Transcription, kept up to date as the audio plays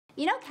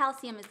You know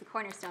calcium is the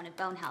cornerstone of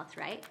bone health,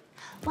 right?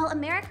 Well,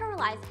 America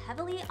relies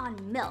heavily on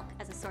milk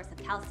as a source of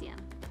calcium.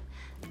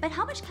 But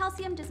how much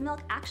calcium does milk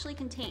actually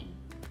contain?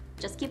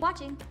 Just keep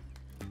watching.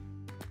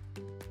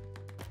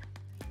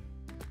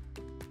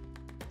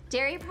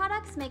 Dairy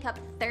products make up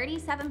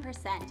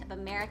 37% of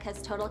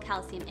America's total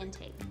calcium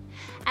intake.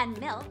 And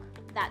milk,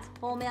 that's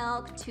whole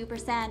milk,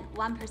 2%,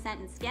 1%,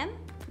 and skim,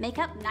 make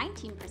up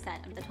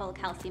 19% of the total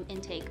calcium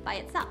intake by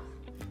itself.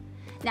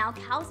 Now,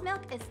 cow's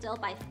milk is still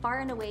by far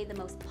and away the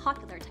most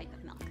popular type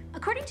of milk.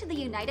 According to the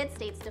United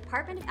States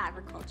Department of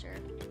Agriculture,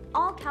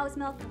 all cow's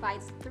milk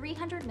provides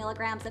 300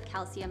 milligrams of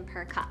calcium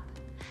per cup.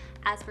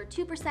 As for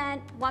 2%,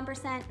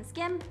 1%, and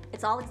skim,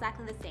 it's all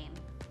exactly the same.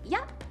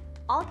 Yep,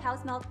 all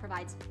cow's milk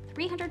provides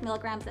 300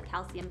 milligrams of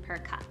calcium per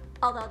cup,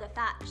 although the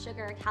fat,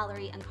 sugar,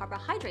 calorie, and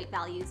carbohydrate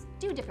values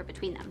do differ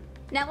between them.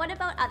 Now, what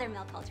about other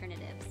milk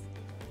alternatives?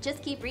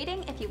 Just keep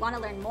reading if you want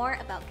to learn more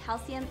about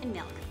calcium in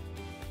milk.